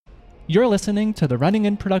You're listening to the Running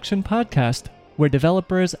in Production podcast, where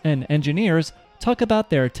developers and engineers talk about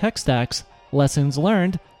their tech stacks, lessons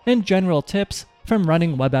learned, and general tips from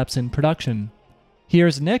running web apps in production.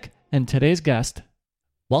 Here's Nick and today's guest.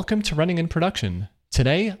 Welcome to Running in Production.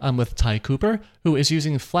 Today, I'm with Ty Cooper, who is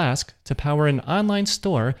using Flask to power an online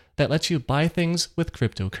store that lets you buy things with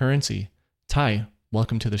cryptocurrency. Ty,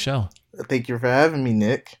 welcome to the show. Thank you for having me,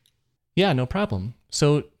 Nick. Yeah, no problem.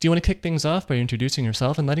 So, do you want to kick things off by introducing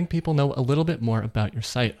yourself and letting people know a little bit more about your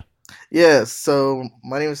site? Yeah, so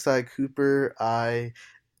my name is Ty Cooper. I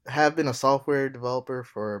have been a software developer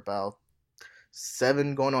for about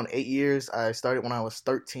 7 going on 8 years. I started when I was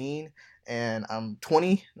 13 and I'm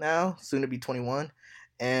 20 now, soon to be 21.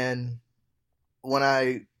 And when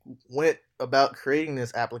I went about creating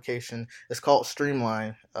this application, it's called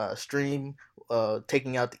Streamline. Stream,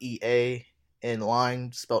 taking out the EA and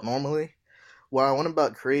line spelled normally. When I went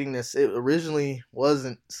about creating this, it originally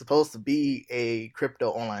wasn't supposed to be a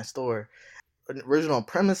crypto online store. The original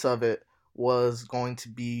premise of it was going to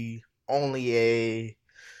be only a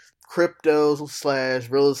crypto /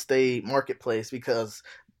 real estate marketplace, because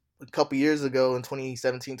a couple years ago in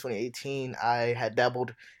 2017, 2018, I had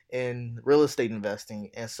dabbled in real estate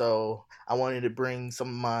investing. And so I wanted to bring some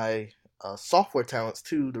of my software talents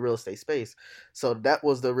to the real estate space. So that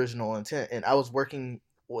was the original intent. And I was working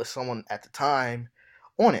with someone at the time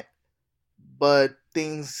on it, but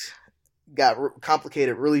things got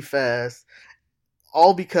complicated really fast,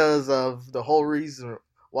 all because of the whole reason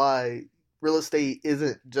why real estate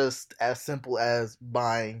isn't just as simple as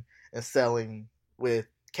buying and selling with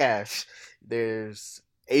cash. There's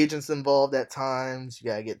agents involved at times.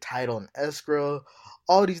 You gotta get title and escrow.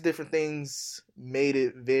 All these different things made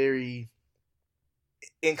it very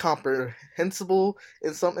incomprehensible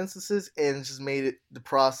in some instances, and just made it the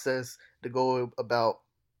process to go about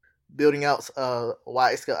building out a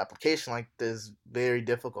wide scale application like this very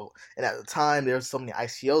difficult. And at the time, there were so many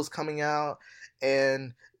ICOs coming out,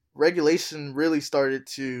 and regulation really started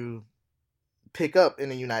to pick up in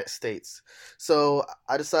the United States. So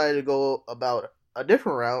I decided to go about a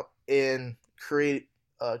different route and create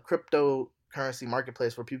a cryptocurrency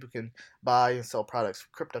marketplace where people can buy and sell products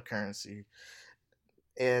for cryptocurrency.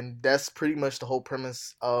 And that's pretty much the whole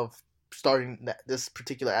premise of starting this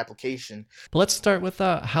particular application. But let's start with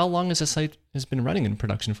how long has the site has been running in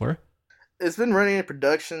production for? It's been running in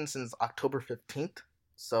production since October 15th,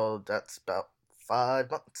 so that's about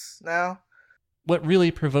 5 months now. What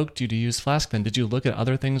really provoked you to use Flask then? Did you look at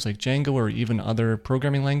other things like Django or even other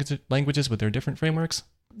programming languages with their different frameworks?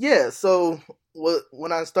 Yeah, so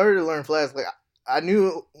when I started to learn Flask, I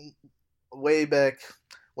knew way back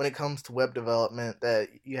when it comes to web development that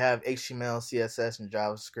you have HTML, CSS, and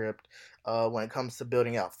JavaScript when it comes to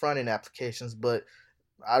building out front-end applications, but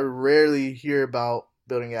I rarely hear about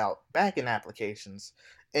building out back-end applications.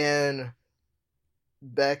 And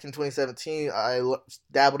back in 2017, I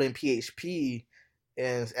dabbled in PHP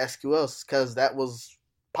and SQL because that was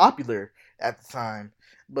popular at the time.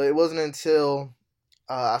 But it wasn't until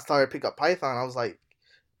I started to pick up Python, I was like,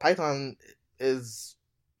 Python is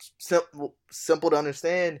simple to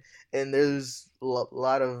understand, and there's a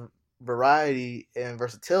lot of variety and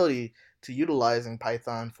versatility to utilizing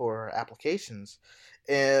Python for applications.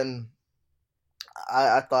 And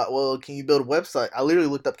I thought, well, can you build a website? I literally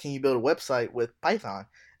looked up, can you build a website with Python?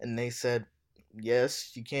 And they said, yes,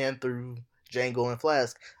 you can through Django and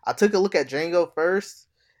Flask. I took a look at Django first,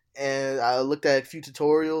 and I looked at a few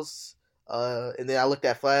tutorials, and then I looked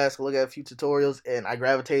at Flask, I looked at a few tutorials, and I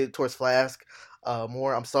gravitated towards Flask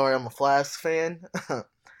more. I'm sorry, I'm a Flask fan,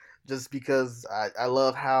 just because I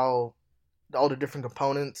love how all the different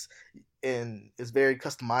components, and it's very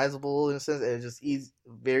customizable in a sense, and it's just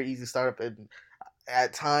very easy to start up, and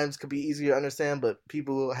at times could be easier to understand, but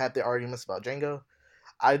people have their arguments about Django.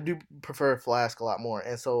 I do prefer Flask a lot more,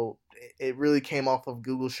 and so it really came off of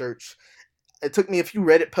Google search. It took me a few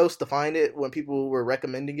Reddit posts to find it when people were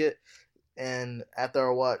recommending it, and after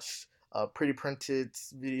I watched Pretty Printed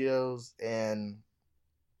videos and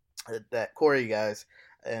that Corey guys,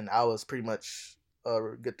 and I was pretty much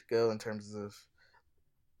good to go in terms of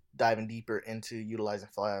diving deeper into utilizing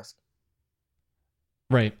Flask.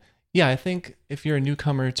 Right. Yeah, I think if you're a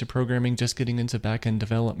newcomer to programming, just getting into back-end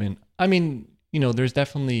development, I mean, there's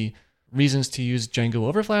definitely reasons to use Django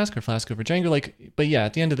over Flask or Flask over Django. But yeah,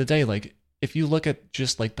 at the end of the day, if you look at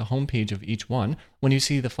just the homepage of each one, when you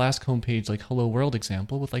see the Flask homepage, Hello World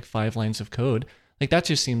example with 5 lines of code, that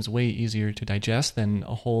just seems way easier to digest than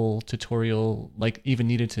a whole tutorial, even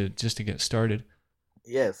needed to get started.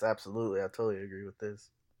 Yes, absolutely. I totally agree with this.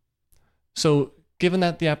 So given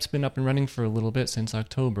that the app's been up and running for a little bit since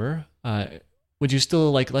October, Would you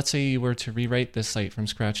still like, let's say you were to rewrite this site from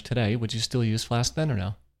scratch today, would you still use Flask then or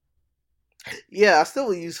no? Yeah, I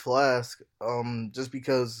still use Flask, just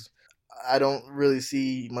because I don't really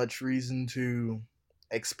see much reason to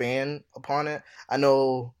expand upon it. I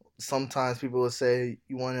know sometimes people will say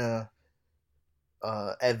you want to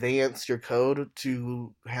advance your code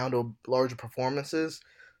to handle larger performances,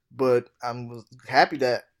 but I'm happy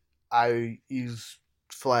that I use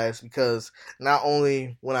Flask because not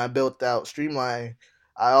only when I built out Streamline,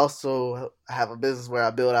 I also have a business where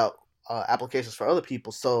I build out applications for other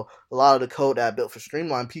people. So a lot of the code that I built for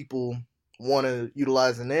Streamline, people want to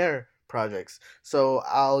utilize in their projects. So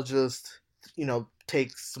I'll just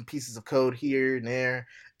take some pieces of code here and there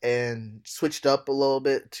and switched up a little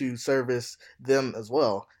bit to service them as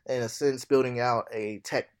well. In a sense, building out a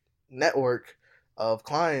tech network of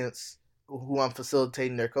clients who I'm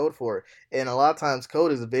facilitating their code for. And a lot of times,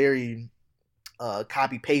 code is very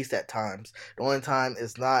copy paste at times. The only time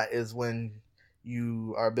it's not is when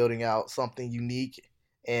you are building out something unique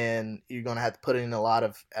and you're going to have to put in a lot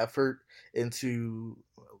of effort into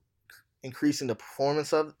increasing the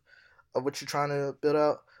performance of what you're trying to build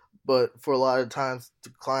out. But for a lot of times, the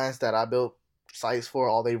clients that I built sites for,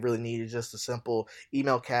 all they really need is just a simple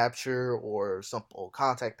email capture or simple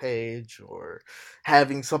contact page or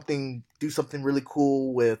having something do something really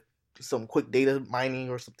cool with some quick data mining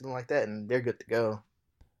or something like that, and they're good to go.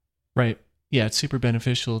 Right. Yeah, it's super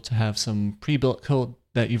beneficial to have some pre-built code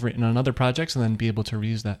that you've written on other projects and then be able to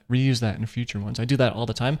reuse that in future ones. I do that all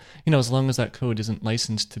the time. As long as that code isn't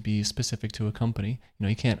licensed to be specific to a company.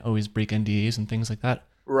 You can't always break NDAs and things like that.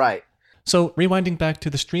 Right. So rewinding back to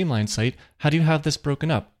the Streamline site, how do you have this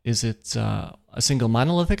broken up? Is it a single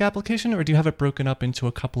monolithic application, or do you have it broken up into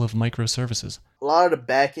a couple of microservices? A lot of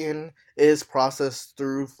the backend is processed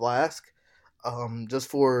through Flask, just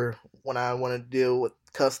for when I want to deal with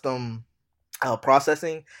custom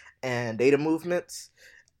processing and data movements.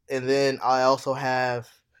 And then I also have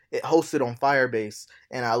it hosted on Firebase,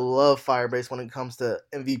 and I love Firebase when it comes to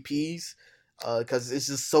MVPs because it's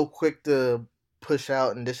just so quick to push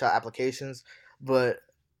out and dish out applications. But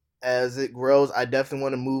as it grows, I definitely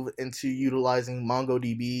want to move into utilizing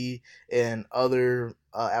MongoDB and other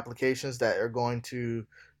applications that are going to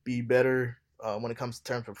be better when it comes to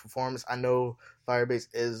terms of performance. I know Firebase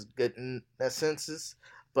is good in that senses,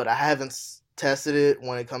 but I haven't tested it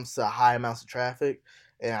when it comes to high amounts of traffic.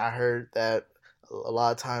 And I heard that a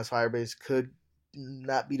lot of times Firebase could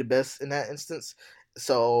not be the best in that instance.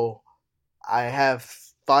 So I have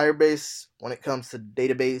Firebase when it comes to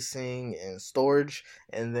databasing and storage,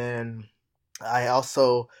 and then I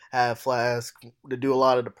also have Flask to do a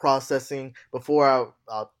lot of the processing before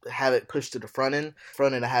I'll have it pushed to the front end.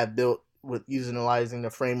 Front end I have built with utilizing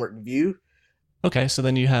the framework Vue. Okay, so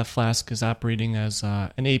then you have Flask is operating as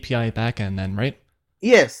an API backend then, right?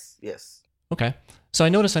 Yes, yes. Okay. So I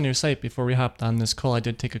noticed on your site before we hopped on this call, I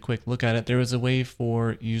did take a quick look at it. There was a way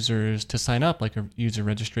for users to sign up, like a user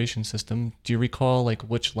registration system. Do you recall like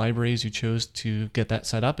which libraries you chose to get that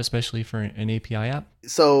set up, especially for an API app?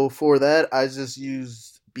 So for that, I just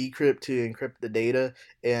used Bcrypt to encrypt the data,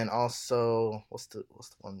 and also what's the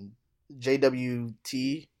one,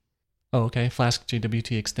 JWT. Oh, okay. Flask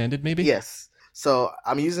JWT extended, maybe? Yes. So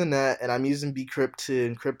I'm using that, and I'm using Bcrypt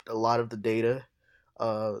to encrypt a lot of the data,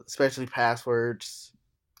 especially passwords.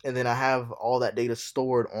 And then I have all that data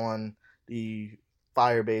stored on the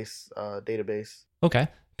Firebase database. Okay.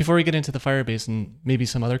 Before we get into the Firebase and maybe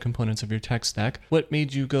some other components of your tech stack, what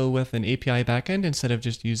made you go with an API backend instead of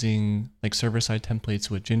just using like server-side templates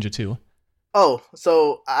with Jinja 2? Oh,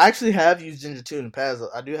 so I actually have used Jinja 2 in the past.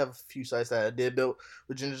 I do have a few sites that I did build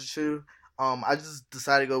with Jinja 2. I just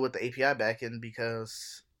decided to go with the API backend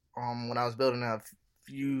because when I was building out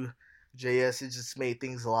Vue.js, it just made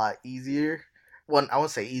things a lot easier. Well, I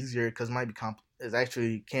wouldn't say easier because it might be it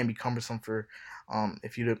actually can be cumbersome for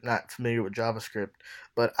if you're not familiar with JavaScript.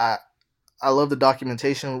 But I love the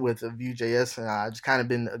documentation with Vue.js, and I just kind of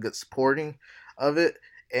been a good supporting of it.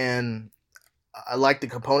 And I like the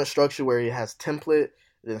component structure where it has template,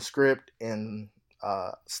 then script, and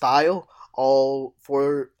style, all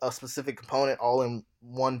for a specific component, all in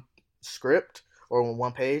one script or on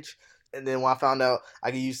one page. And then when I found out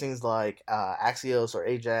I could use things like Axios or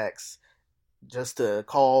Ajax just to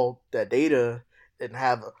call that data and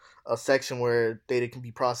have a section where data can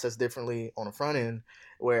be processed differently on the front end,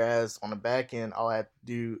 whereas on the back end, all I have to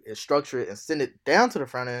do is structure it and send it down to the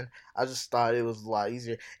front end. I just thought it was a lot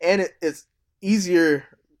easier, and it's easier.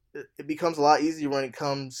 It becomes a lot easier when it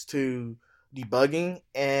comes to debugging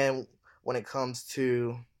and when it comes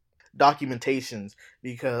to documentations,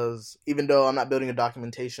 because even though I'm not building a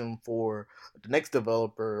documentation for the next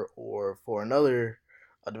developer or for another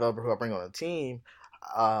developer who I bring on a team,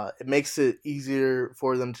 it makes it easier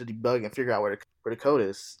for them to debug and figure out where the code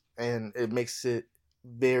is, and it makes it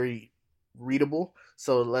very readable.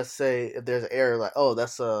 So let's say if there's an error, like, oh,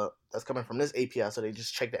 that's coming from this API, so they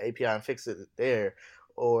just check the API and fix it there.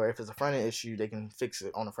 Or if it's a front end issue, they can fix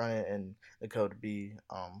it on the front end and the code to be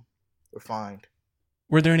refined.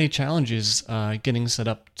 Were there any challenges getting set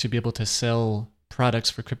up to be able to sell products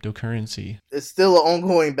for cryptocurrency? It's still an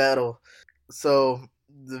ongoing battle. So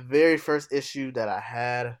the very first issue that I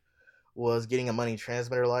had was getting a money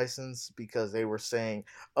transmitter license, because they were saying,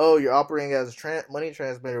 "Oh, you're operating as a money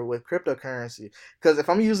transmitter with cryptocurrency." Because if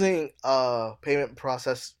I'm using a payment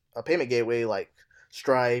gateway like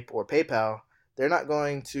Stripe or PayPal, they're not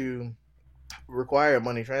going to require a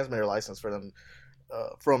money transmitter license for them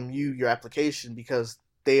from your application, because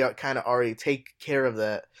they are kind of already take care of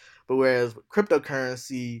that. But whereas with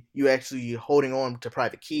cryptocurrency, you actually holding on to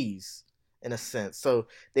private keys in a sense, so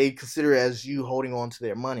they consider it as you holding on to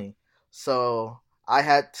their money. So I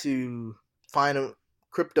had to find a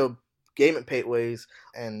crypto payment gateways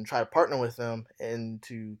and try to partner with them and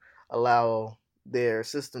to allow their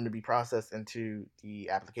system to be processed into the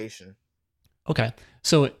application. Okay.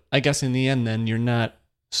 So I guess in the end, then you're not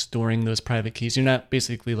storing those private keys. You're not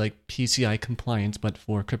basically like PCI compliant, but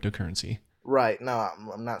for cryptocurrency. Right. No,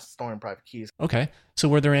 I'm not storing private keys. Okay. So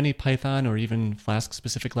were there any Python or even Flask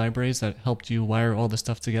specific libraries that helped you wire all this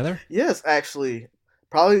stuff together? Yes, actually.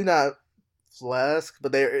 Probably not Flask,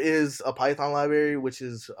 but there is a Python library which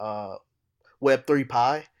is Web3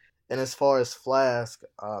 Py. And as far as Flask,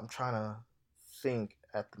 I'm trying to think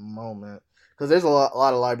at the moment, because there's a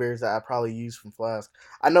lot of libraries that I probably use from Flask.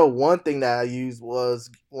 I know one thing that I used was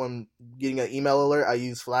when getting an email alert, I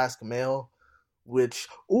use Flask Mail, which,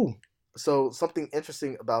 ooh, so something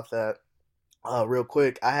interesting about that, real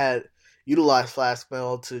quick, I had utilized Flask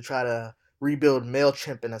Mail to try to rebuild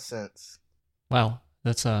MailChimp in a sense. Wow.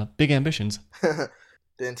 That's big ambitions. The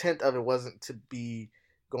intent of it wasn't to be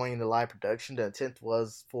going into live production. The intent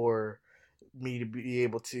was for me to be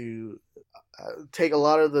able to take a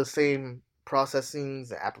lot of the same processings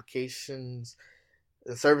and applications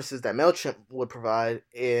and services that MailChimp would provide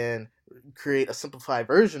and create a simplified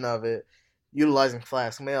version of it utilizing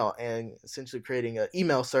Flask Mail, and essentially creating an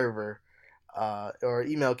email server or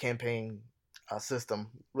email campaign system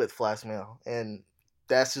with Flask Mail. And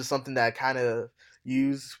that's just something that I kind of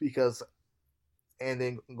use because, and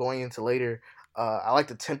then going into later, I like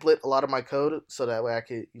to template a lot of my code so that way I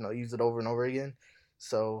could use it over and over again.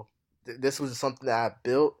 So this was something that I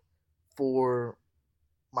built for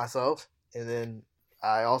myself, and then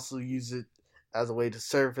I also use it as a way to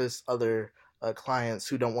service other clients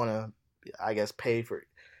who don't want to, I guess, pay for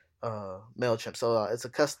Mailchimp. So it's a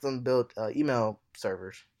custom built email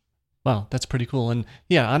servers. Wow, that's pretty cool. And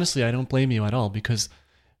yeah, honestly, I don't blame you at all, because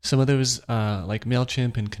some of those like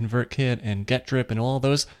MailChimp and ConvertKit and GetDrip and all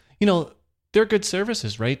those, they're good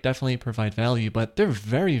services, right? Definitely provide value, but they're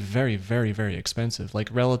very, very, very, very expensive, like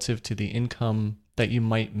relative to the income that you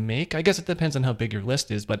might make. I guess it depends on how big your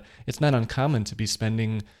list is, but it's not uncommon to be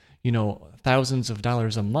spending, thousands of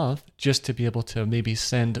dollars a month just to be able to maybe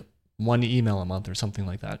send one email a month or something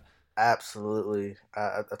like that. Absolutely,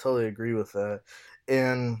 I totally agree with that.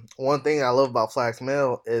 And one thing I love about Flask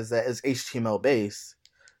Mail is that it's HTML based.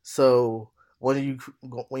 So when you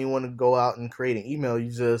want to go out and create an email,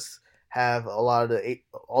 you just have a lot of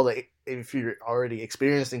if you're already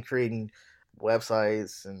experienced in creating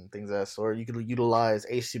websites and things of that sort, you can utilize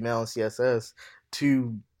HTML and CSS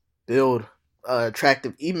to build an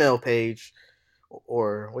attractive email page,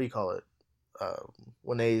 or what do you call it?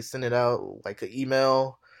 When they send it out, like an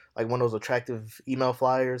email, like one of those attractive email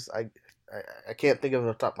flyers. I can't think of it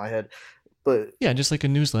off the top of my head, but Yeah, just like a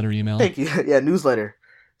newsletter email. thank you. Yeah, newsletter.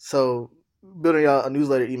 So building out a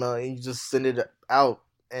newsletter email and you just send it out,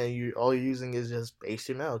 and you all you're using is just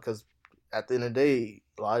HTML, because at the end of the day,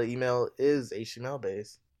 a lot of email is HTML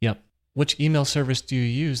based. Yep. Which email service do you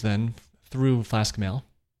use then through Flask Mail?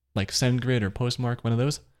 Like SendGrid or Postmark, one of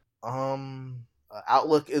those?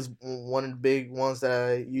 Outlook is one of the big ones that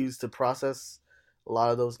I use to process a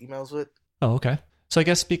lot of those emails with. Oh, okay. So I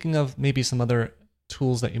guess speaking of maybe some other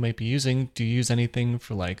tools that you might be using, do you use anything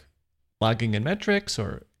for like logging in metrics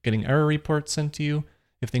or getting error reports sent to you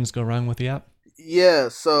if things go wrong with the app? Yeah,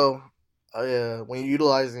 so when you're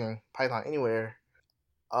utilizing Python Anywhere,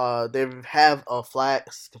 they have a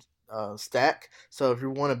Flask stack. So if you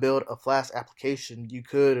want to build a Flask application,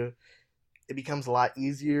 it becomes a lot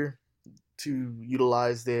easier to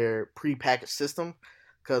utilize their pre-packaged system,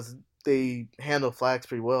 because they handle flags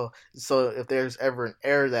pretty well. So if there's ever an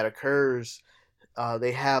error that occurs,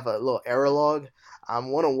 they have a little error log. I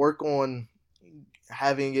want to work on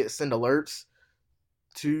having it send alerts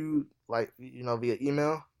to, like, via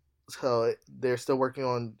email. So they're still working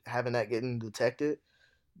on having that getting detected.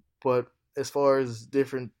 But as far as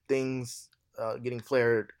different things getting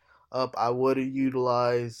flared up, I would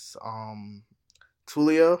utilize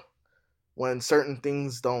Tulio when certain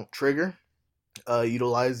things don't trigger.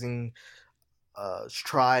 Utilizing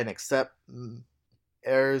try and accept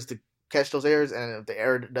errors to catch those errors, and if the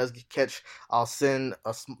error does get catch, I'll send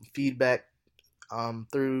a feedback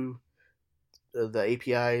through the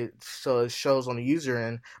API so it shows on the user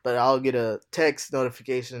end, but I'll get a text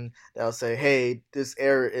notification that'll say, "Hey, this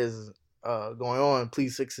error is going on.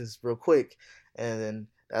 Please fix this real quick." And then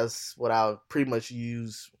that's what I'll pretty much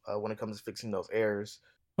use when it comes to fixing those errors.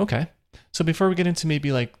 Okay. So before we get into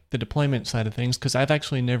maybe like the deployment side of things, because I've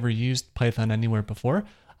actually never used Python Anywhere before,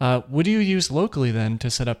 what do you use locally then to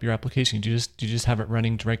set up your application? Do you just have it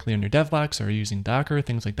running directly on your dev box, or are you using Docker,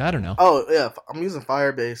 things like that, or no? Oh yeah, I'm using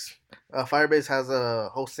Firebase. Firebase has a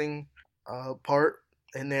hosting part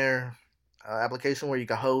in their application where you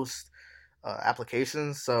can host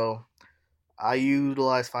applications. So I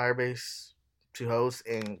utilize Firebase to host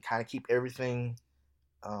and kind of keep everything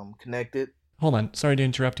connected. Hold on, sorry to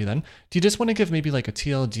interrupt you then. Do you just want to give maybe like a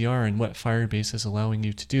TLDR and what Firebase is allowing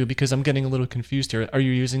you to do? Because I'm getting a little confused here. Are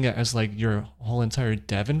you using it as like your whole entire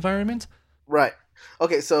dev environment? Right.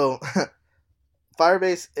 Okay, so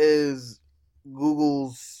Firebase is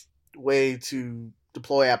Google's way to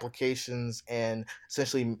deploy applications and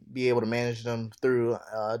essentially be able to manage them through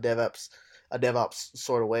a DevOps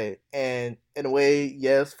sort of way. And in a way,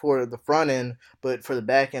 yes, for the front end, but for the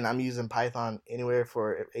back end, I'm using Python Anywhere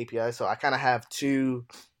for API. So I kind of have two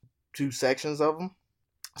sections of them.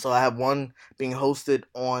 So I have one being hosted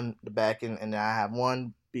on the back end, and I have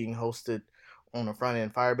one being hosted on the front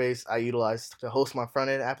end. Firebase I utilize to host my front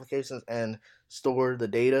end applications and store the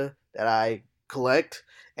data that I collect,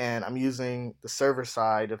 and I'm using the server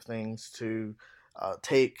side of things to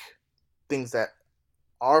take things that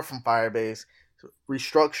are from Firebase,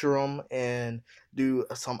 restructure them, and do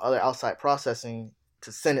some other outside processing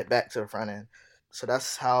to send it back to the front end. So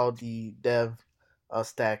that's how the dev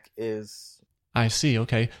stack is. I see,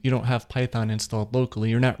 okay. You don't have Python installed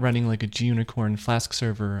locally. You're not running like a Gunicorn Flask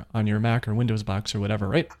server on your Mac or Windows box or whatever,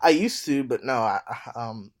 right? I used to, but no,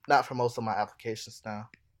 not for most of my applications now.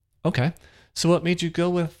 Okay. So what made you go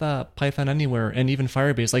with Python Anywhere and even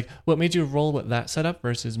Firebase? Like, what made you roll with that setup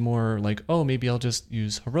versus more like, oh, maybe I'll just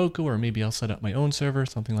use Heroku, or maybe I'll set up my own server,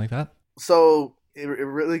 something like that? So it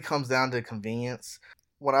really comes down to convenience.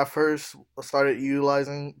 When I first started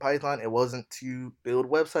utilizing Python, it wasn't to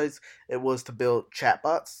build websites, it was to build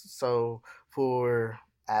chatbots. So for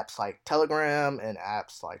apps like Telegram and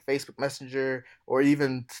apps like Facebook Messenger or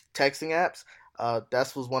even texting apps,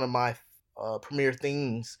 that was one of my premier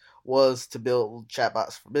things, was to build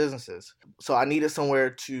chatbots for businesses. So I needed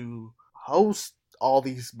somewhere to host all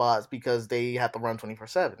these bots because they have to run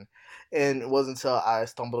 24/7. And it wasn't until I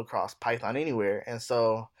stumbled across Python Anywhere. And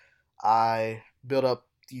so I built up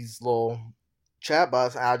these little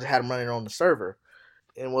chatbots, and I just had them running on the server.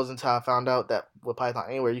 And it wasn't until I found out that with Python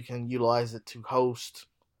Anywhere, you can utilize it to host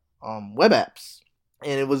web apps.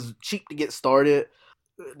 And it was cheap to get started.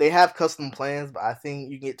 They have custom plans, but I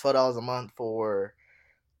think you can get $12 a month for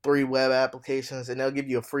 3 web applications, and they'll give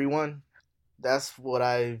you a free one. That's what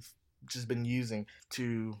I've just been using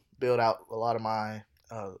to build out a lot of my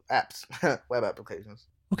apps, web applications.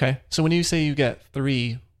 Okay. So when you say you get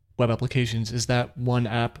 3 web applications, is that one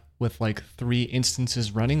app with like 3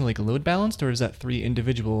 instances running, like load balanced, or is that 3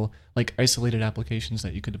 individual, like isolated applications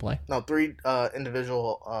that you could deploy? No, 3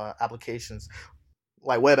 individual applications,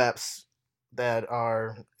 like web apps that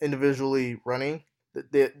are individually running.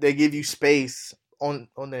 They give you space on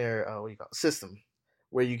their what do you call it, system,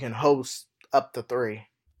 where you can host up to 3.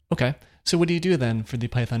 Okay. So what do you do then for the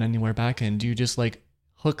Python Anywhere backend? Do you just like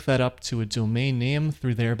hook that up to a domain name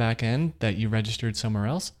through their backend that you registered somewhere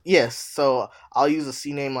else? Yes, so I'll use a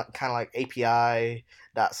CNAME, like kind of like API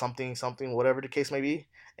dot something something, whatever the case may be,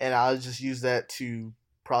 and I'll just use that to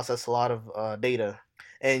process a lot of data.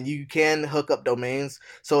 And you can hook up domains.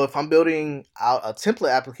 So if I'm building out a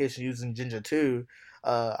template application using Jinja 2,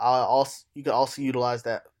 you can also utilize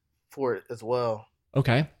that for it as well.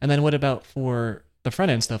 Okay. And then what about for the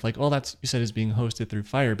front end stuff? Like all that's you said is being hosted through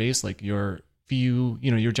Firebase, like your Vue,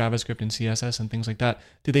 your JavaScript and CSS and things like that.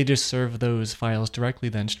 Do they just serve those files directly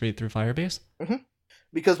then straight through Firebase? hmm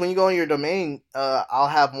Because when you go on your domain, I'll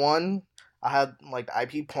have one. I have like the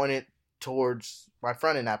IP pointed towards my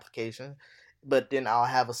front end application, but then I'll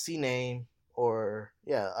have a C name or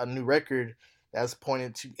a new record that's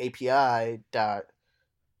pointed to API dot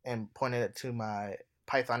and pointed it to my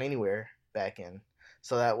Python Anywhere backend.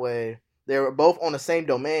 So that way they're both on the same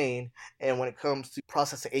domain, and when it comes to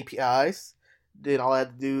processing APIs, then all I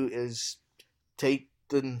have to do is take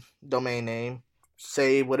the domain name,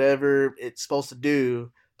 say whatever it's supposed to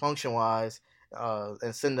do function wise,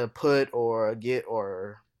 and send a put or a get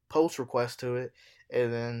or post request to it,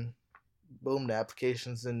 and then boom, the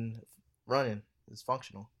application's in running. It's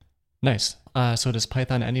functional. Nice. So does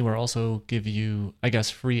Python Anywhere also give you, I guess,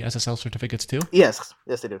 free SSL certificates too? Yes,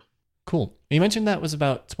 yes, they do. Cool. You mentioned that was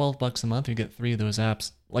about $12 a month. You get 3 of those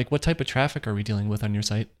apps. Like, what type of traffic are we dealing with on your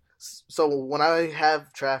site? So when I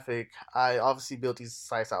have traffic, I obviously build these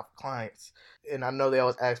sites out for clients, and I know they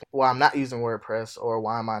always ask me why I'm not using WordPress or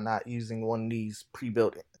why am I not using one of these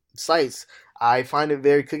pre-built sites. I find it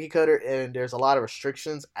very cookie cutter, and there's a lot of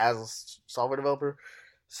restrictions as a software developer.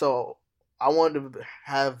 So I wanted to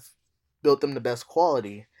have built them the best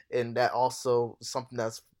quality, and that also is something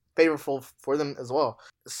that's favorable for them as well.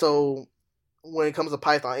 So when it comes to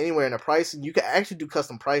Python Anywhere and the pricing, you can actually do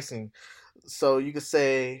custom pricing. So you could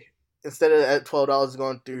say instead of at $12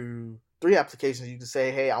 going through 3 applications, you could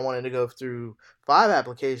say, hey, I wanted to go through 5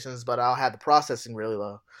 applications, but I'll have the processing really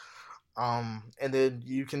low. And then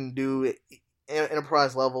you can do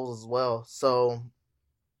enterprise levels as well. So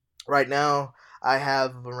right now I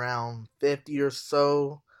have around 50 or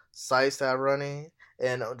so sites that I'm running,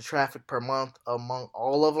 and the traffic per month among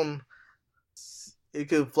all of them, it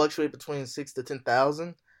could fluctuate between 6 to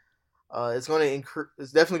 10,000. It's going to increase.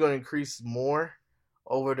 It's definitely going to increase more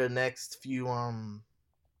over the next few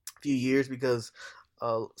years because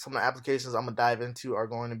some of the applications I'm gonna dive into are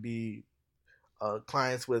going to be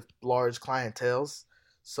clients with large clientels.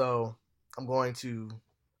 So I'm going to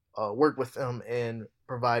work with them in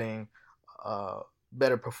providing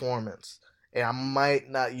better performance. And I might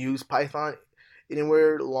not use Python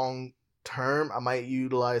anywhere long term. I might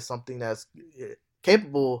utilize something that's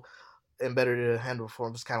capable and better to handle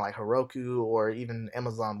performance, kind of like Heroku or even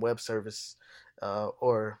Amazon Web Service.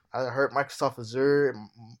 Or I heard Microsoft Azure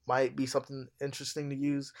might be something interesting to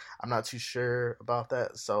use. I'm not too sure about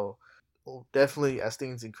that. So definitely, as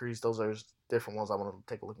things increase, those are different ones I want to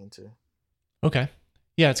take a look into. Okay.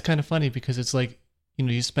 Yeah, it's kind of funny because it's like,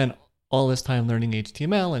 you spend all this time learning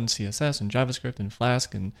HTML and CSS and JavaScript and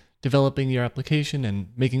Flask and developing your application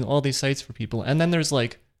and making all these sites for people. And then there's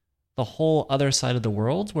like the whole other side of the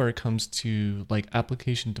world where it comes to like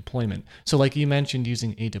application deployment. So like you mentioned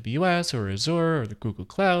using AWS or Azure or the Google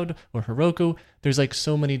Cloud or Heroku, there's like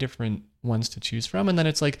so many different ones to choose from. And then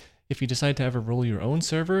it's like, if you decide to ever roll your own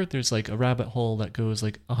server, there's like a rabbit hole that goes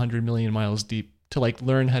like 100 million miles deep to like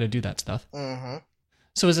learn how to do that stuff. Mm-hmm.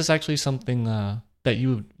 So is this actually something that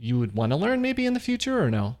you would want to learn maybe in the future or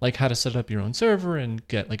no? Like how to set up your own server and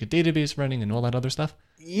get like a database running and all that other stuff?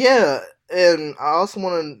 Yeah, and I also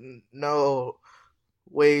want to know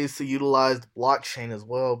ways to utilize the blockchain as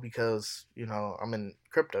well because I'm a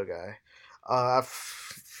crypto guy. I've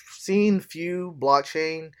seen few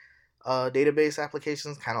blockchain database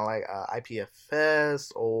applications, kind of like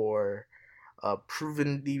IPFS or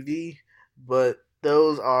Proven DV, but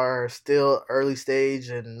those are still early stage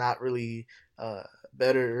and not really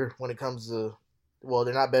better when it comes to. Well,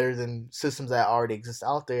 they're not better than systems that already exist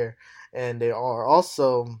out there, and they are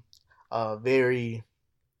also very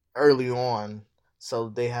early on, so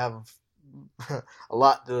they have a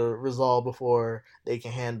lot to resolve before they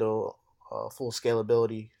can handle full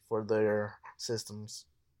scalability for their systems.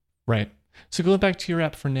 Right. So going back to your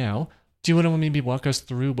app for now, do you want to maybe walk us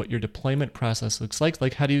through what your deployment process looks like?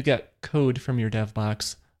 Like how do you get code from your dev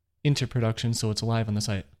box into production so it's live on the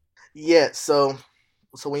site? Yeah, so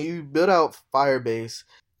when you build out Firebase,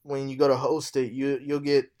 when you go to host it, you'll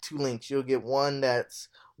get 2 links. You'll get one that's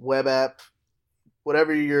web app,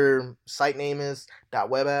 whatever your site name is,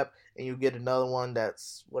 .web app, and you get another one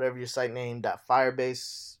that's whatever your site name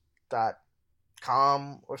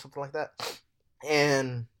 .firebase.com or something like that.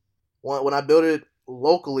 And when I build it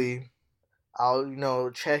locally, I'll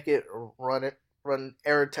check it, run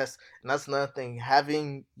error tests, and that's another thing.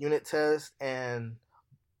 Having unit tests and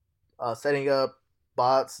setting up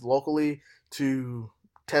bots locally to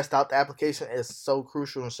test out the application is so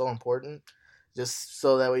crucial and so important. Just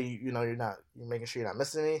so that way you're making sure you're not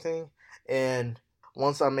missing anything. And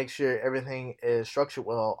once I make sure everything is structured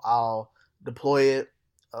well, I'll deploy it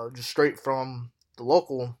just straight from the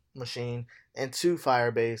local machine into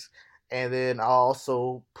Firebase, and then I'll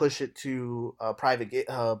also push it to a private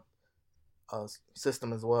GitHub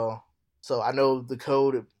system as well. So I know the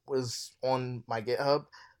code was on my GitHub,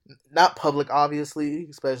 Not public, obviously,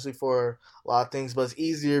 especially for a lot of things, but it's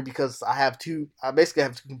easier because I basically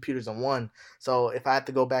have two computers on one. So if I have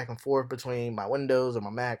to go back and forth between my Windows or my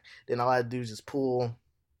Mac, then all I have to do is just pull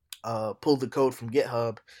the code from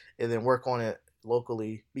GitHub and then work on it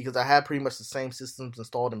locally because I have pretty much the same systems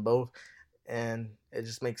installed in both, and it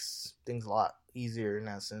just makes things a lot easier in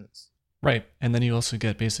that sense. Right. And then you also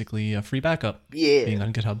get basically a free backup being Yeah,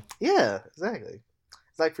 on GitHub. yeah, exactly.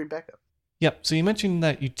 It's like free backup. Yep. So you mentioned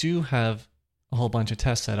that you do have a whole bunch of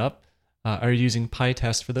tests set up. Are you using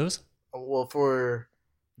PyTest for those? Well, for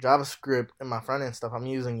JavaScript and my front end stuff, I'm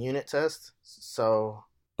using unit tests. So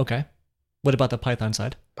Okay. What about the Python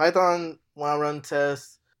side? Python, when I run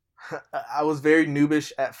tests, I was very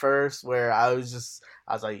noobish at first, where I was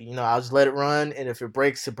like, I'll just let it run, and if it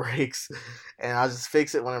breaks, it breaks, and I'll just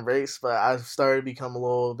fix it when it breaks. But I've started to become a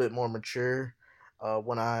little bit more mature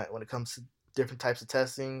when it comes to different types of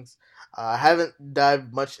testings. I haven't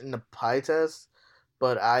dived much into PyTest,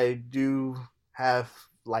 but I do have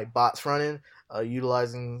like bots running,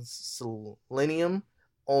 utilizing Selenium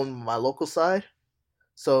on my local side.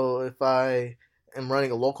 So if I am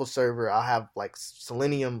running a local server, I'll have like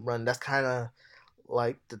Selenium run. That's kind of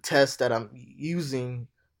like the test that I'm using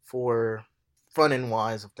for front end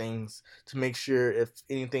wise of things to make sure if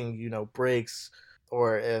anything breaks,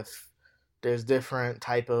 or if there's different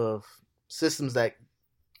type of systems that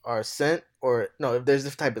are sent, or no, if there's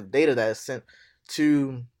different type of data that is sent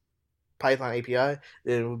to Python API,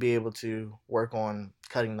 then we'll be able to work on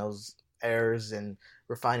cutting those errors and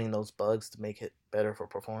refining those bugs to make it better for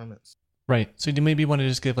performance. Right. So do you maybe want to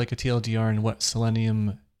just give like a TLDR on what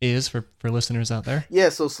Selenium is for listeners out there? Yeah,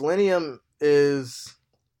 so Selenium it's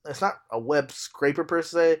not a web scraper per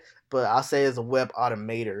se, but I'll say it's a web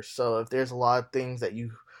automator. So if there's a lot of things that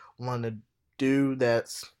you want to do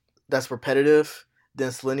that's repetitive,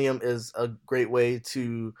 then Selenium is a great way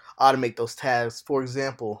to automate those tasks. For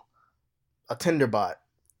example, a Tinder bot.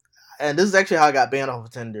 And this is actually how I got banned off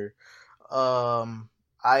of Tinder. Um,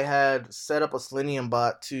 I had set up a Selenium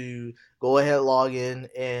bot to go ahead, log in,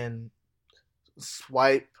 and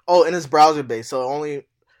swipe. Oh, and it's browser based, so it only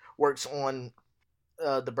works on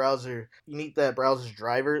the browser. You need that browser's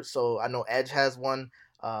driver. So I know Edge has one.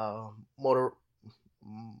 Motor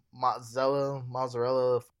Mozzarella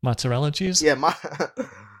cheese? yeah,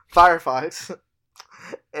 Firefox,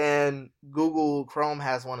 and Google Chrome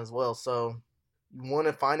has one as well. So you want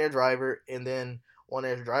to find their driver, and then when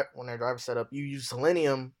their driver set up, you use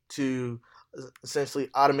Selenium to essentially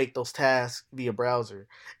automate those tasks via browser.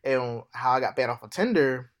 And how I got banned off of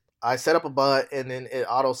Tinder, I set up a bot, and then it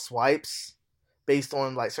auto swipes based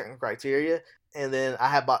on like certain criteria. And then I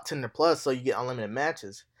have bought Tinder Plus, so you get unlimited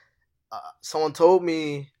matches. Someone told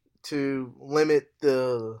me to limit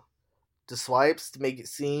the swipes to make it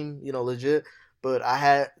seem legit, but I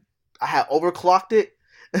had overclocked it.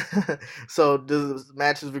 So the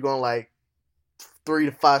matches were going like 3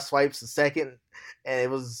 to 5 swipes a second, and it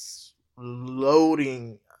was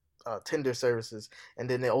loading Tinder services, and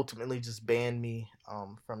then they ultimately just banned me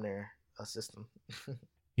from their system.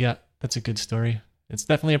 Yeah, that's a good story. It's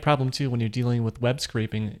definitely a problem too when you're dealing with web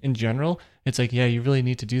scraping in general. It's like, yeah, you really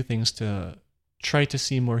need to do things to try to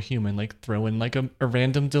seem more human, like throw in like a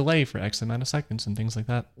random delay for X amount of seconds and things like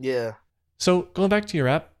that. Yeah. So going back to your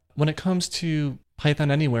app, when it comes to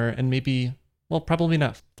Python Anywhere and maybe, well, probably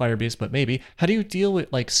not Firebase, but maybe, how do you deal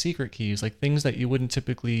with like secret keys, like things that you wouldn't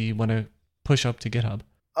typically want to push up to GitHub?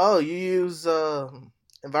 Oh, you use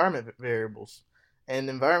environment variables, and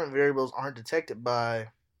environment variables aren't detected by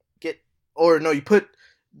Git, or no, you put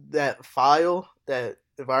that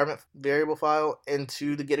environment variable file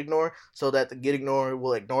into the gitignore so that the gitignore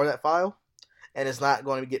will ignore that file, and it's not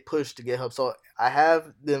going to get pushed to GitHub. So I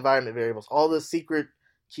have the environment variables. All the secret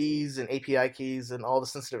keys and API keys and all the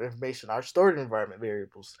sensitive information are stored in environment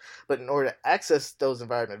variables. But in order to access those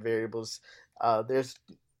environment variables, there's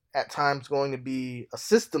at times going to be a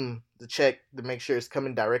system to check to make sure it's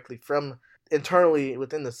coming directly from internally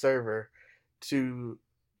within the server to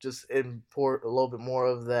just import a little bit more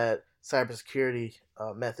of that cybersecurity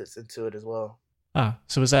methods into it as well.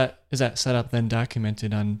 So is that set up then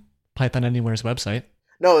documented on Python Anywhere's website?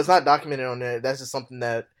 No, it's not documented on there. That's just something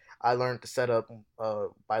that I learned to set up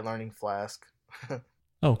by learning Flask.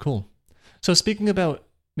 Oh, cool. So speaking about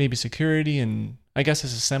maybe security, and I guess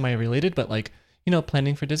this is semi-related, but like,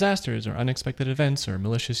 planning for disasters or unexpected events or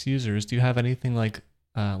malicious users, do you have anything like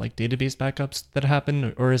database backups that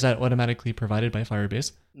happen, or is that automatically provided by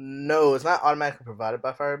Firebase? No, it's not automatically provided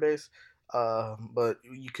by Firebase, but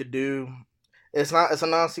you could do. It's not. It's a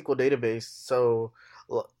non-SQL database, so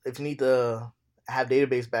if you need to have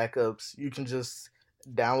database backups, you can just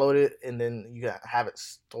download it and then you can have it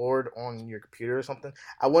stored on your computer or something.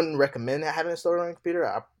 I wouldn't recommend having it stored on your computer.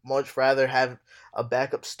 I much rather have a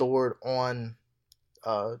backup stored on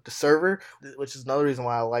the server, which is another reason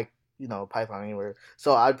why I like Python Anywhere.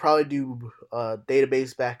 So I'd probably do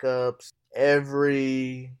database backups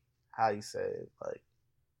every how you say it, like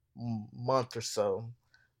month or so.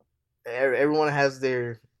 Everyone has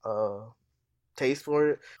their taste for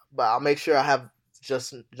it, but I'll make sure I have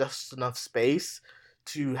just enough space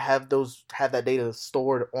to have that data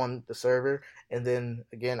stored on the server, and then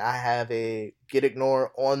again I have a get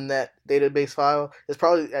ignore on that database file. It's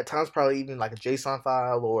probably at times probably even like a JSON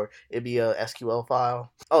file, or it'd be a SQL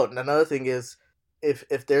file. Oh, and another thing is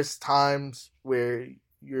if there's times where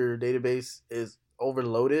your database is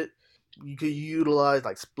overloaded, you could utilize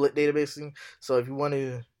like split databasing. So if you want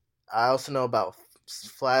to, I also know about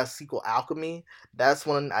Flask SQL Alchemy. That's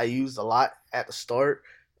one I used a lot at the start,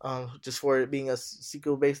 just for it being a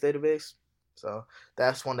SQL based database. So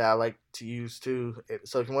that's one that I like to use too.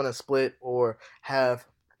 So if you want to split or have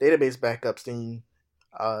database backups, then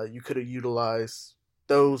you could have utilized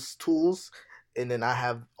those tools, and then I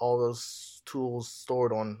have all those tools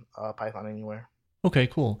stored on Python Anywhere. Okay,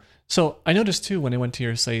 cool. So I noticed too when I went to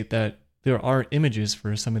your site that there are images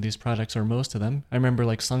for some of these products or most of them. I remember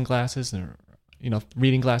like sunglasses or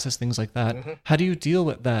reading glasses, things like that. Mm-hmm. How do you deal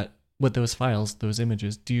with that, with those files, those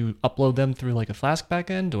images? Do you upload them through like a Flask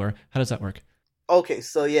backend, or how does that work? Okay,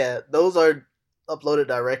 so yeah, those are uploaded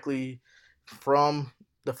directly from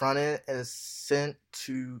the front end and it's sent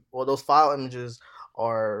to, well, those file images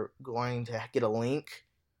are going to get a link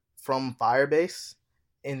from Firebase,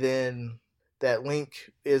 and then that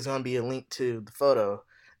link is going to be a link to the photo,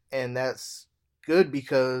 and that's good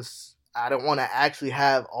because I don't want to actually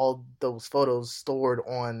have all those photos stored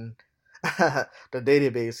on the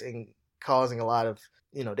database and causing a lot of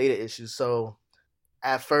data issues. So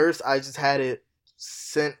at first I just had it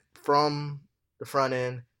sent from the front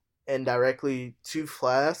end and directly to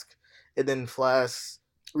Flask, and then Flask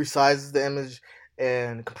resizes the image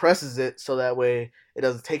and compresses it so that way it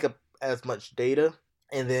doesn't take up as much data,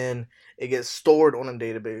 and then it gets stored on a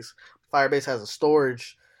database. Firebase has a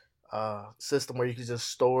storage system where you can just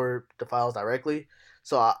store the files directly.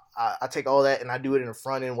 So I take all that and I do it in the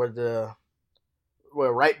front end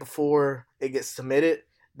where right before it gets submitted,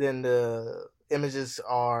 then the images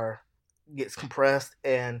gets compressed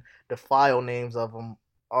and the file names of them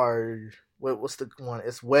are what's the one?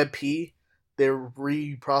 It's WebP. They're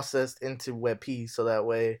reprocessed into WebP so that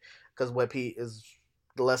way, because WebP is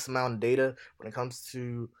the less amount of data when it comes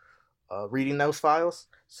to reading those files.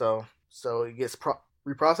 So it gets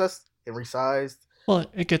reprocessed and resized. Well,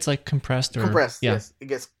 it gets like compressed or yeah. Yes, it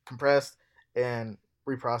gets compressed and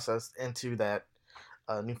reprocessed into that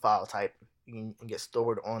new file type and get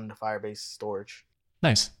stored on the Firebase storage.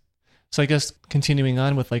 Nice. So I guess continuing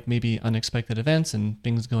on with like maybe unexpected events and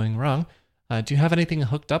things going wrong, do you have anything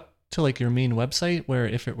hooked up to like your main website where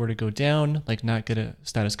if it were to go down, like not get a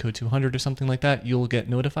status code 200 or something like that, you'll get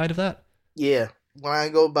notified of that? Yeah. When I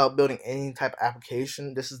go about building any type of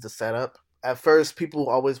application, this is the setup. At first, people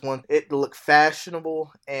always want it to look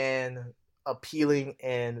fashionable and appealing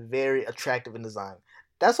and very attractive in design.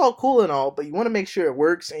 That's all cool and all, but you want to make sure it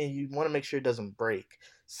works and you want to make sure it doesn't break.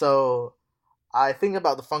 So I think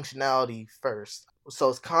about the functionality first. So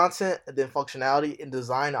it's content and then functionality. In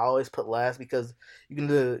design, I always put last because you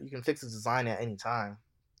can fix the design at any time,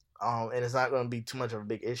 and it's not going to be too much of a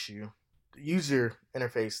big issue. User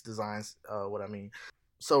interface designs, what I mean.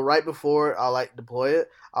 So right before I like deploy it,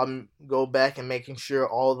 I'll go back and making sure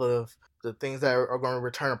all the things that are going to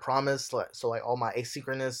return a promise, like all my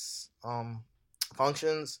asynchronous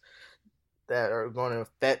functions that are going to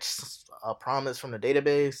fetch a promise from the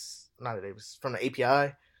database, not a database, from the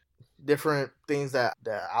API, different things that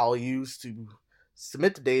I'll use to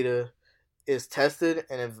submit the data is tested,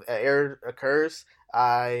 and if an error occurs,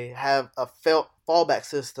 I have a fallback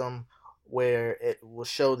system where it will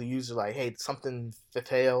show the user like, hey, something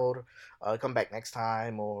failed, come back next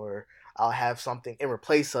time, or I'll have something in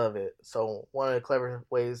replace of it. So one of the clever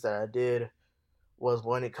ways that I did was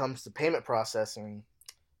when it comes to payment processing,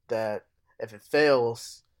 that if it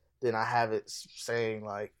fails, then I have it saying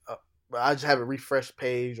like, I just have a refresh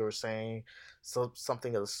page or saying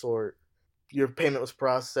something of the sort. Your payment was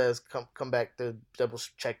processed. Come back to double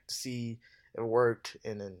check to see if it worked,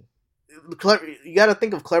 and then clever. You got to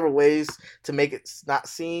think of clever ways to make it not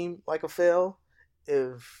seem like a fail.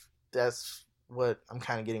 If that's what I'm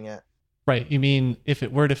kind of getting at. Right. You mean if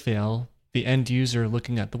it were to fail, the end user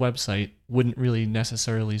looking at the website wouldn't really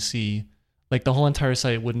necessarily see, like the whole entire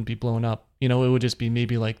site wouldn't be blown up. It would just be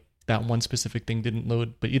maybe like that one specific thing didn't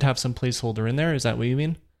load, but you'd have some placeholder in there. Is that what you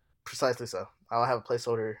mean? Precisely so. I'll have a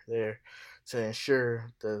placeholder there to ensure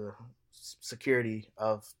the security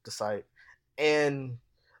of the site and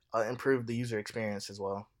improve the user experience as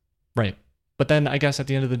well. Right. But then I guess at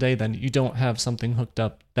the end of the day, then you don't have something hooked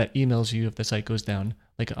up that emails you if the site goes down,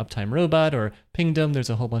 like Uptime Robot or Pingdom. There's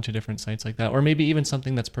a whole bunch of different sites like that, or maybe even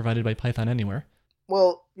something that's provided by Python Anywhere.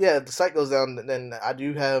 Well, yeah, if the site goes down, then I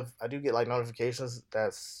do get like notifications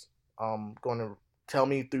that's going to tell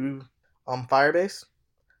me through Firebase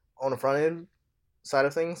on the front end side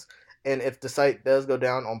of things. And if the site does go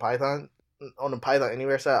down on Python, on the Python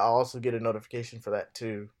Anywhere side, I'll also get a notification for that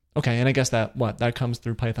too. Okay, and I guess that comes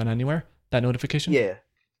through Python Anywhere, that notification? Yeah.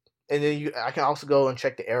 And then I can also go and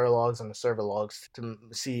check the error logs and the server logs to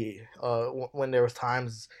see when there was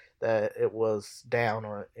times that it was down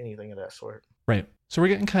or anything of that sort. Right. So we're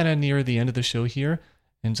getting kind of near the end of the show here.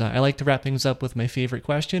 And I like to wrap things up with my favorite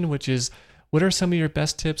question, which is, what are some of your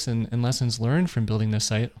best tips and lessons learned from building this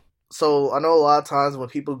site? So I know a lot of times when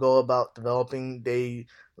people go about developing, they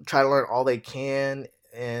try to learn all they can,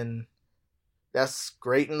 and that's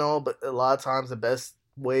great and all, but a lot of times the best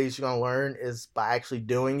ways you're going to learn is by actually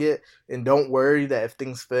doing it. And don't worry that if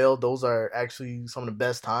things fail, those are actually some of the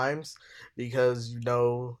best times, because you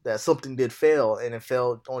know that something did fail and it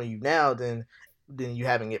failed on you now, then you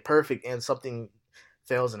having it perfect, and something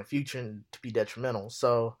fails in the future to be detrimental.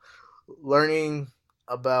 So learning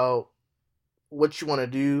about what you want to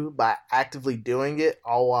do by actively doing it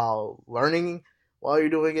all while learning while you're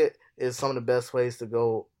doing it is some of the best ways to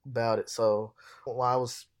go about it. So while I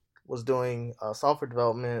was doing software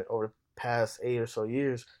development over the past 8 or so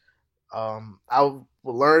years, I would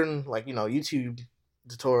learn YouTube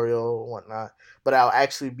tutorial and whatnot, but I'll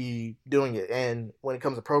actually be doing it. And when it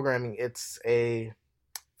comes to programming, it's a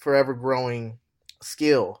forever growing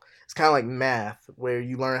skill. It's kind of like math, where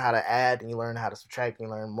you learn how to add and you learn how to subtract and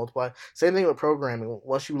you learn multiply. Same thing with programming.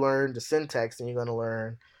 Once you learn the syntax, then you're going to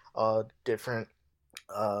learn different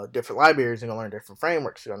libraries. You're going to learn different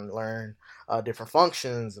frameworks. You're going to learn different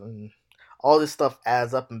functions, and all this stuff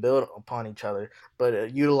adds up and build upon each other.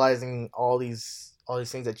 But utilizing all these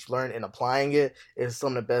things that you learn and applying it is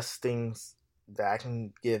some of the best things that I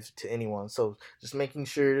can give to anyone. So just making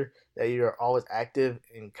sure that you're always active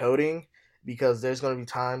in coding, because there's going to be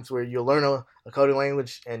times where you'll learn a coding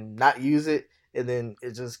language and not use it, and then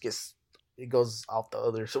it goes off the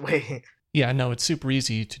other way. Yeah, no, it's super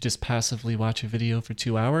easy to just passively watch a video for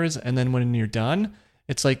 2 hours, and then when you're done,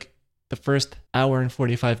 it's like the first hour and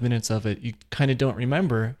 45 minutes of it, you kind of don't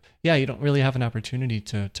remember. Yeah, you don't really have an opportunity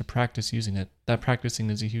to practice using it. That practicing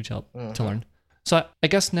is a huge help to learn. So I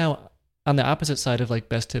guess now, on the opposite side of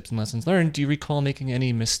best tips and lessons learned, do you recall making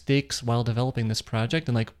any mistakes while developing this project,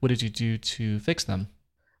 and what did you do to fix them?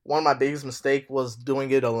 One of my biggest mistakes was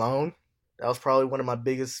doing it alone. That was probably one of my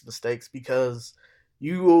biggest mistakes, because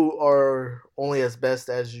you are only as best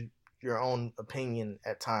as your own opinion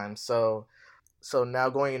at times. So now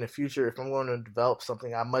going in the future, if I'm going to develop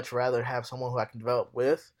something, I'd much rather have someone who I can develop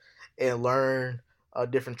with and learn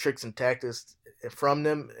different tricks and tactics from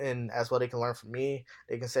them, and as well they can learn from me.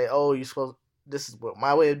 They can say, "Oh, this is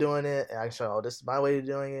my way of doing it," and I can show, "Oh, this is my way of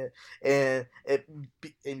doing it," and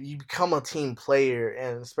you become a team player.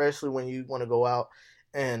 And especially when you want to go out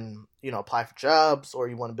and apply for jobs, or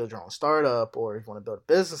you want to build your own startup, or you want to build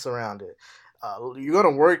a business around it, you're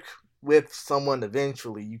going to work with someone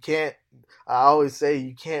eventually. I always say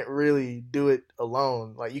you can't really do it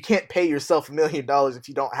alone. You can't pay yourself $1 million if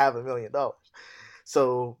you don't have $1 million.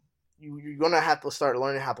 So you're going to have to start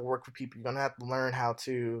learning how to work with people. You're going to have to learn how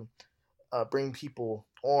to bring people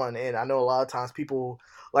on. And I know a lot of times people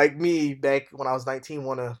like me back when I was 19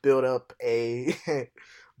 want to build up a $1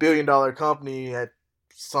 billion company at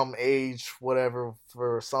some age, whatever,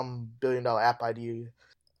 for some $1 billion app idea.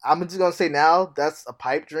 I'm just going to say now that's a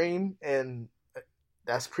pipe dream, and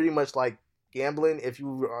that's pretty much like gambling if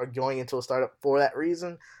you are going into a startup for that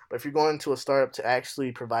reason. But if you're going into a startup to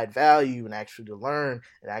actually provide value and actually to learn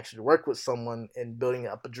and actually to work with someone and building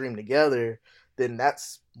up a dream together, then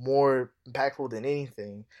that's more impactful than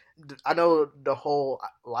anything. I know the whole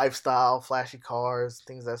lifestyle, flashy cars,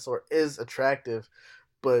 things of that sort is attractive,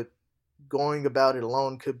 but going about it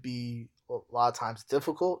alone could be a lot of times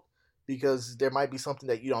difficult, because there might be something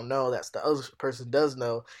that you don't know that the other person does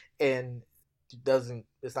know, and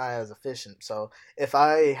it's not as efficient. So if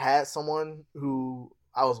I had someone who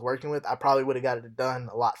I was working with, I probably would have got it done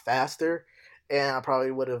a lot faster, and I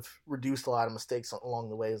probably would have reduced a lot of mistakes along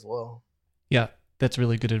the way as well. Yeah, that's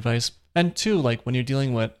really good advice. And too, when you're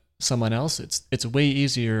dealing with someone else, it's way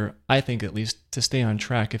easier, I think at least, to stay on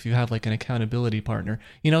track if you have an accountability partner.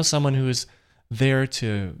 Someone who is there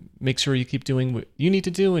to make sure you keep doing what you need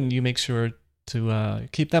to do, and you make sure to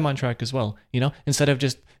keep them on track as well. Instead of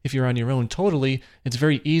just, if you're on your own totally, it's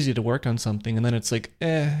very easy to work on something and then it's like,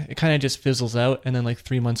 it kind of just fizzles out, and then like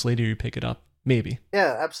 3 months later you pick it up, maybe.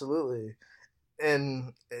 Yeah, absolutely.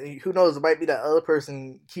 And who knows, it might be that other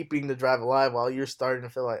person keeping the drive alive while you're starting to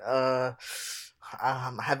feel like,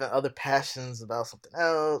 I'm having other passions about something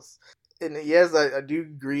else. And yes, I do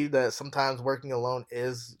agree that sometimes working alone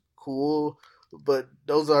is cool, but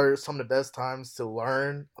those are some of the best times to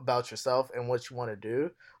learn about yourself and what you want to do.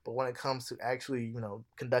 But when it comes to actually,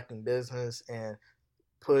 conducting business and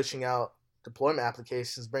pushing out deployment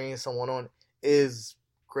applications, bringing someone on is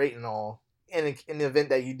great and all. And in the event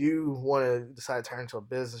that you do want to decide to turn into a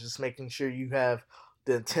business, just making sure you have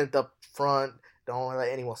the intent up front. Don't let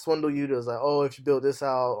anyone swindle you. There's like, oh, if you build this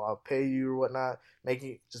out, I'll pay you or whatnot.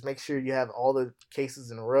 Just make sure you have all the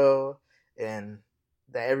cases in a row and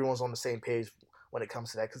that everyone's on the same page when it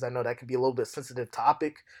comes to that. Because I know that can be a little bit sensitive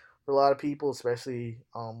topic for a lot of people, especially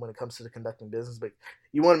when it comes to the conducting business. But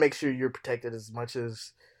you want to make sure you're protected as much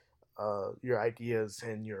as your ideas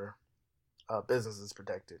and your business is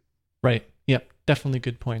protected. Right. Yep. Definitely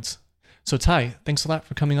good points. So Ty, thanks a lot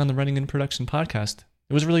for coming on the Running in Production podcast.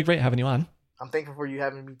 It was really great having you on. I'm thankful for you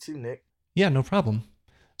having me too, Nick. Yeah, no problem.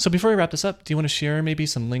 So before we wrap this up, do you want to share maybe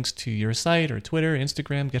some links to your site or Twitter,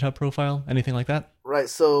 Instagram, GitHub profile, anything like that? Right.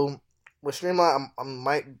 So with Streamline, I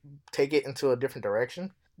might take it into a different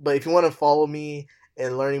direction. But if you want to follow me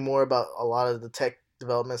and learning more about a lot of the tech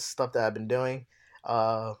development stuff that I've been doing,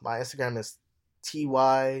 my Instagram is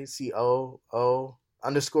TYCOO_AOW.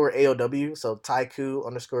 So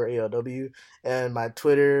Taiku_AOW. And my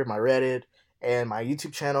Twitter, my Reddit, and my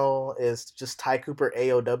YouTube channel is just Ty Cooper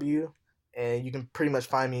AOW. And you can pretty much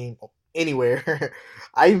find me anywhere.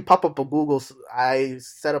 I even pop up on Google. So I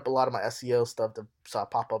set up a lot of my SEO stuff so I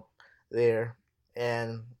pop up there.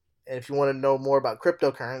 And if you want to know more about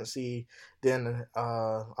cryptocurrency, then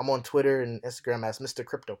I'm on Twitter and Instagram as Mr.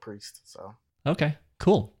 Crypto Priest. So okay,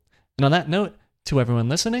 cool. And on that note, to everyone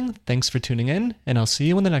listening, thanks for tuning in, and I'll see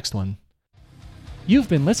you in the next one. You've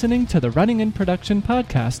been listening to the Running in Production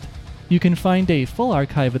podcast. You can find a full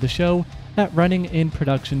archive of the show at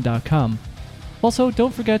runninginproduction.com. Also,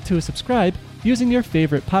 don't forget to subscribe using your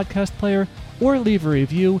favorite podcast player or leave a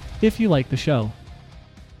review if you like the show.